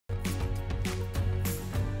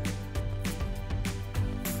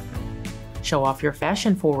Show off your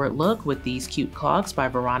fashion-forward look with these cute clogs by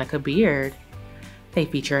Veronica Beard. They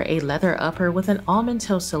feature a leather upper with an almond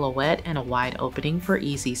toe silhouette and a wide opening for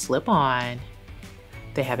easy slip-on.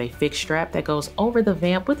 They have a fixed strap that goes over the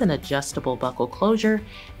vamp with an adjustable buckle closure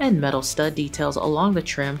and metal stud details along the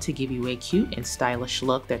trim to give you a cute and stylish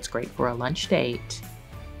look that's great for a lunch date.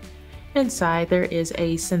 Inside, there is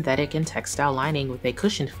a synthetic and textile lining with a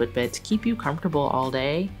cushioned footbed to keep you comfortable all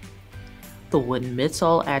day. The wooden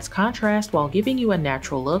midsole adds contrast while giving you a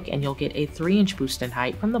natural look, and you'll get a 3-inch boost in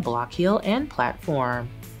height from the block heel and platform.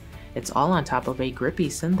 It's all on top of a grippy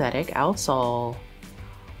synthetic outsole.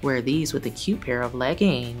 Wear these with a cute pair of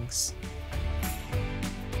leggings.